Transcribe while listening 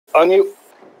On you.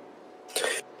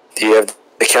 Do you have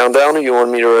the countdown, or you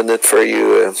want me to run it for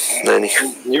you, Nanny?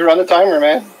 You run the timer,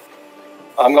 man.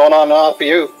 I'm going on and off for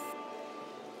you.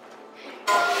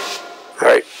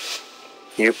 Alright.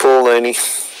 You pull, Nanny.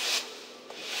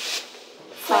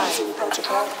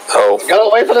 Oh. Gotta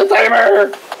wait for the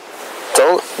timer!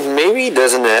 Don't. Maybe he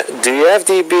doesn't have. Do you have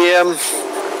the BM?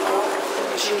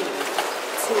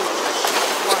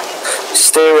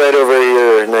 Stay right over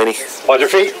here, Nanny. Watch your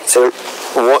feet. So,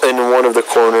 in one of the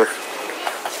corner.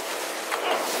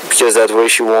 Because that way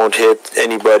she won't hit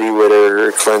anybody with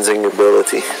her cleansing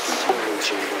ability.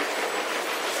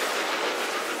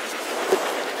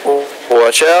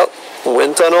 Watch out.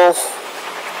 Wind tunnel.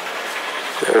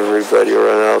 Everybody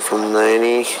run out from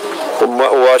 90.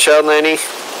 Watch out, 90.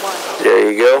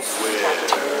 There you go.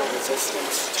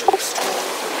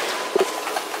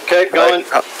 Okay, going.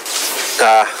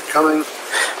 Coming.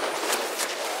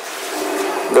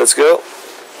 Let's go.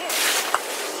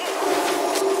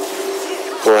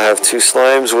 We'll have 2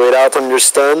 slimes. Wait out on your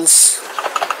stuns.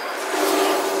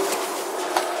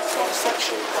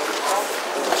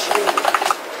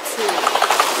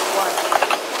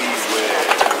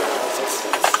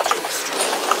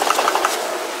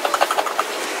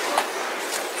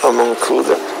 I'm on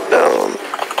cooldown.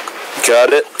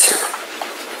 Got it.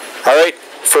 Alright,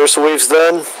 first wave's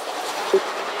done.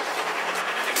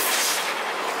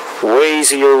 Way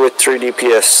easier with 3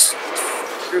 DPS.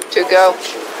 Group 2 go.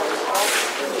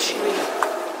 3,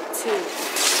 2,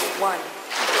 1.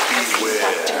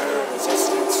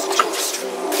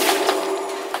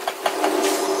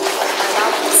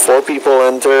 4 people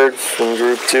entered from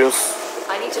group 2.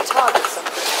 I need to target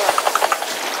something first.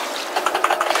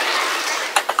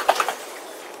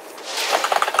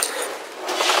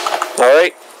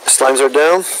 Alright, slimes are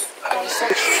down.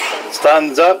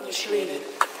 Stuns up.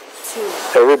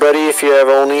 Everybody, if you have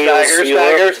only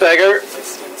Stagger.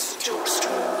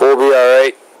 we'll be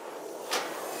alright.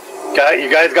 You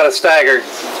guys got to stagger.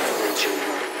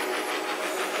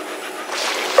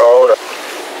 Oh, no.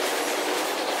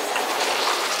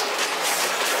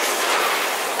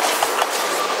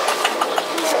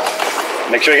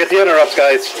 Make sure you get the interrupts,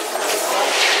 guys.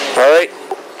 Alright.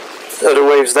 Other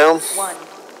waves down. 1.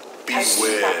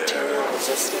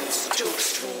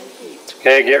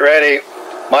 Okay, get ready.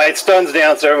 My stun's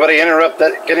down, so everybody interrupt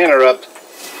that. Can interrupt.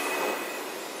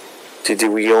 Did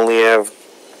we only have...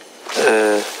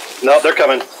 No, they're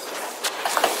coming.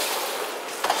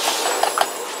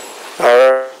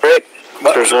 Alright.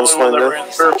 There's one slime down.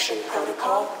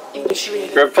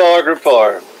 Group 4, group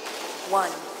 4.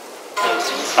 1.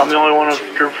 I'm the only one of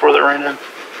group 4 that ran in.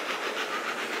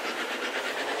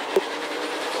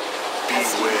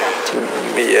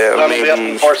 Yeah, I'm gonna be up in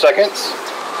maybe... 4 seconds.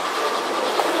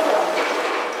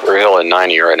 We're healing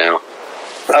 90 right now.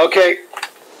 Okay,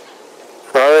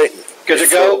 Alright. good to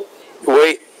go.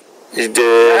 Wait. Did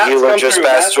the healer just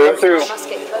pass through? I must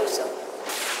get closer.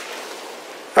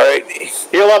 Alright.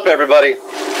 Heal up, everybody.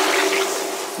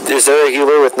 Is there a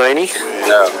healer with 90?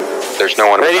 No, there's no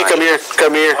one. 90, come here.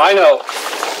 Come here. I know.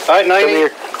 All right, 90. Come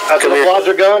here. After Come the here. floods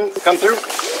are gone, come through.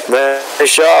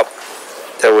 Nice job.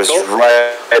 That was Cool.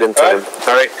 right in time.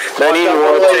 Alright. 90, you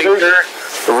want to take her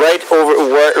right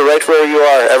where you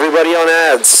are. Everybody on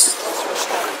ads.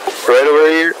 Right over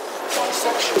here.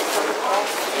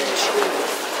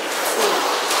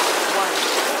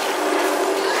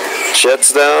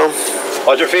 Jets down.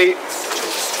 Watch your feet.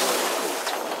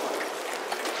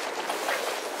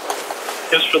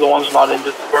 Just for the ones not in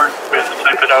Discord, we have to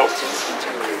type it out.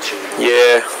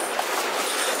 Yeah.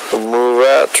 Move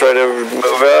out. Try to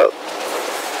move out.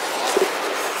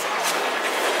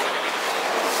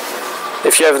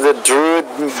 If you have the druid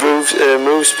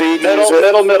move speed, Middle, use it.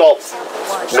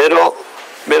 middle.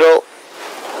 Middle.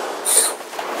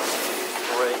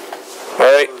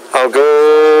 Alright, I'll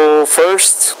go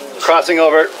first. Crossing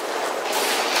over.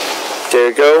 There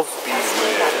you go.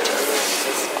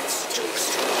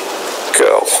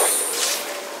 Go.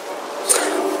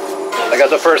 I got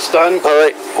the first stun.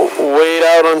 Alright, wait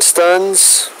out on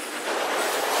stuns.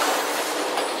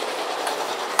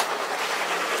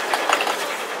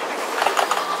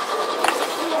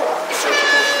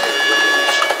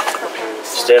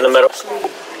 Stay in the middle.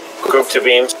 Group 2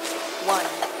 beams.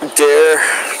 1. There.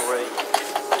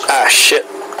 Ah, shit.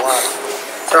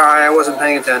 Sorry, I wasn't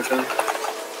paying attention.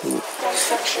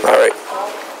 Alright.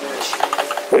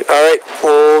 Alright,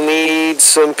 we'll need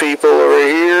some people over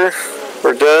here.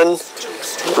 We're done.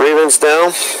 Raven's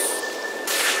down.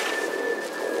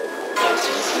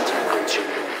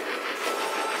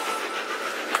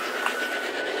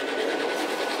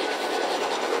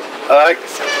 Alright.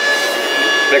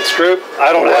 Next group.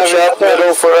 I don't Watch have out,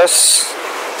 middle for us.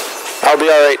 I'll be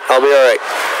alright. I'll be alright.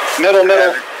 Middle,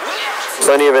 middle.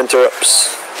 Plenty of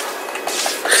interrupts.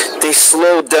 They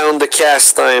slowed down the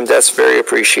cast time. That's very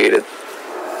appreciated.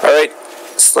 Alright.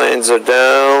 Slimes are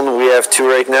down. We have 2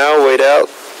 right now. Wait out.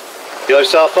 Heal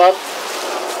yourself up.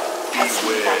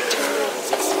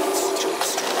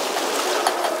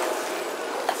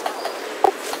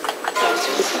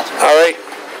 Alright.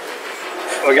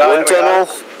 We got Wind it. We got tunnel.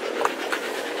 it.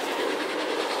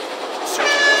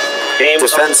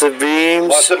 Defensive beams.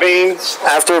 Watch the beams.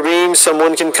 After beams,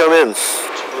 someone can come in.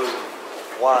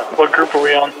 What group are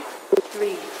we on?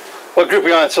 3, What group are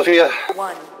we on, Sophia?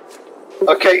 1.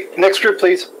 Okay, next group,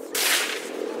 please.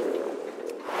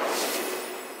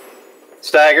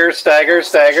 Stagger, stagger,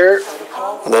 stagger.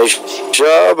 Nice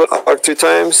job. Arc 2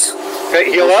 times.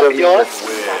 Okay, heal up, heal up.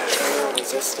 Bacterial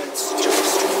resistance to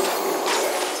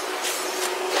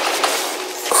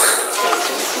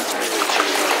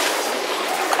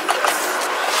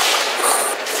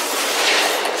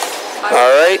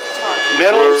Alright.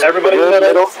 Middle, everybody in the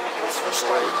middle.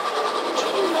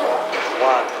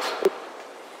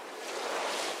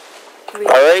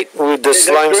 Alright, the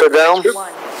slimes are down.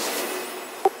 1.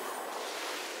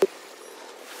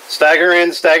 Stagger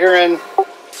in, stagger in.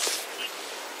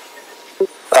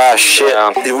 Ah shit.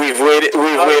 Yeah. We've waited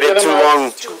get too him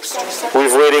long.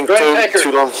 We've waiting Go ahead,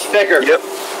 too long. Taker. Yep.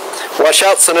 Watch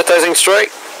out, sanitizing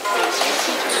strike.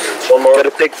 One more.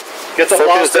 Gotta take Get the focus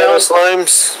boss down down. on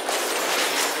slimes.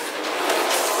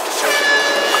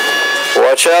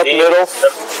 Watch out, middle.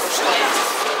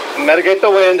 Mitigate the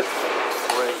wind.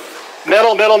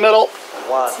 Middle, middle, middle. 2,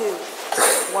 1.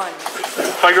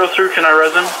 If I go through, can I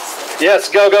resin? Yes,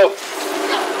 go, go.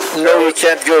 No, you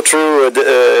can't go through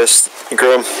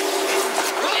Grim.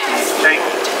 Okay.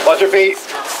 Watch your feet.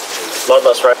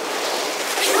 Bloodlust, right?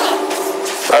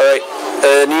 Alright.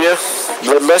 Nina,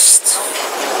 Bloodlust.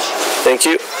 Thank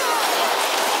you.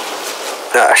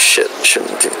 Ah shit,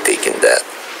 shouldn't have taken that.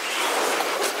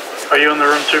 Are you in the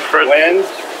room too, Fred? Wind.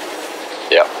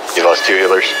 Yeah, you lost 2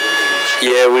 healers.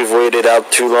 Yeah, we've waited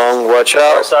out too long. Watch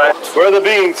out. Side. Where are the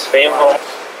beams? Beam home.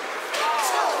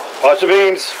 Watch the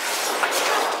beams.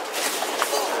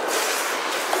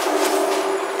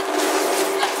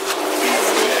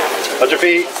 Watch your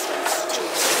feet.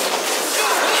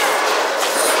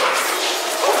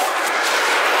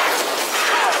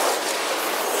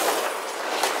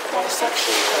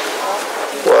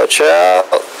 Watch out.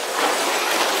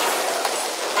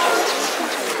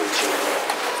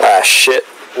 Ah shit.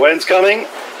 Wind's coming.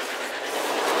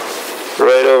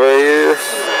 Right over here.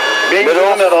 Beams Middle.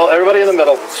 in the middle. Everybody in the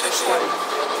middle.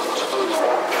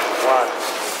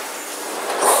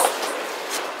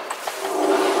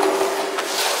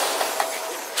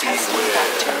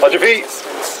 Watch your feet.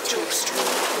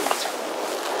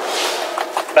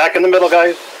 Back in the middle,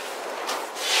 guys.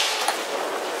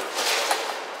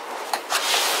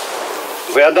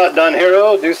 If we have not done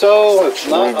hero, do so. If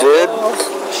not, We did.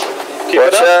 keep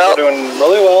Watch it up. out. We're doing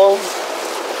really well.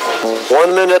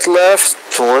 1 minute left.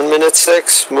 1 minute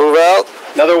 6. Move out.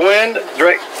 Another wind.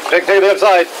 Drake, take the other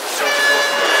side.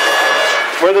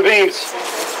 Where are the beams?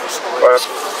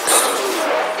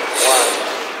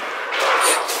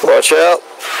 Watch out.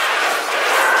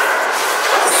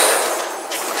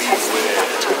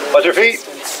 Watch your feet.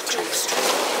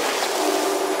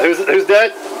 Who's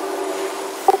dead?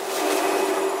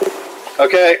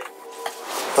 Okay.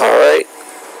 Alright.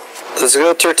 Let's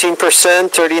go 13%,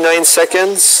 39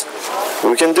 seconds.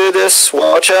 We can do this.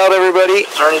 Watch out, everybody.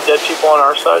 Is there any dead people on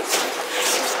our side?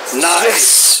 Nice.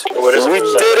 Yes! We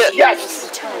did it!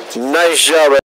 Yes. Nice job.